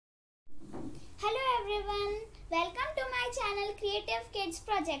Welcome to my channel Creative Kids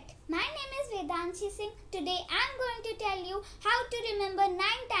Project. My name is Vedanshi Singh. Today I am going to tell you how to remember 9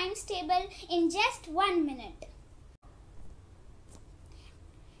 times table in just 1 minute.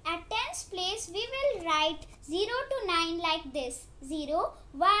 At tens place we will write 0 to 9 like this. 0,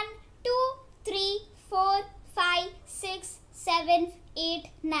 1, 2, 3, 4, 5, 6, 7, 8,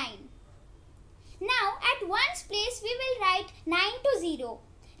 9. Now at ones place we will write 9 to 0.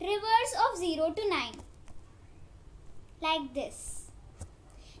 Reverse of 0 to 9. Like this.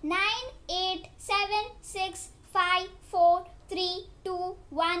 9, 8, 7, 6, 5, 4, 3, 2,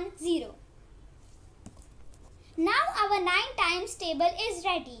 1, 0. Now our 9 times table is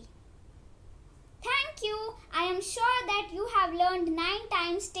ready. Thank you. I am sure that you have learned 9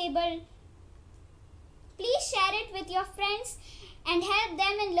 times table. Please share it with your friends and help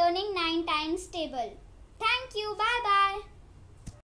them in learning 9 times table. Thank you. Bye bye.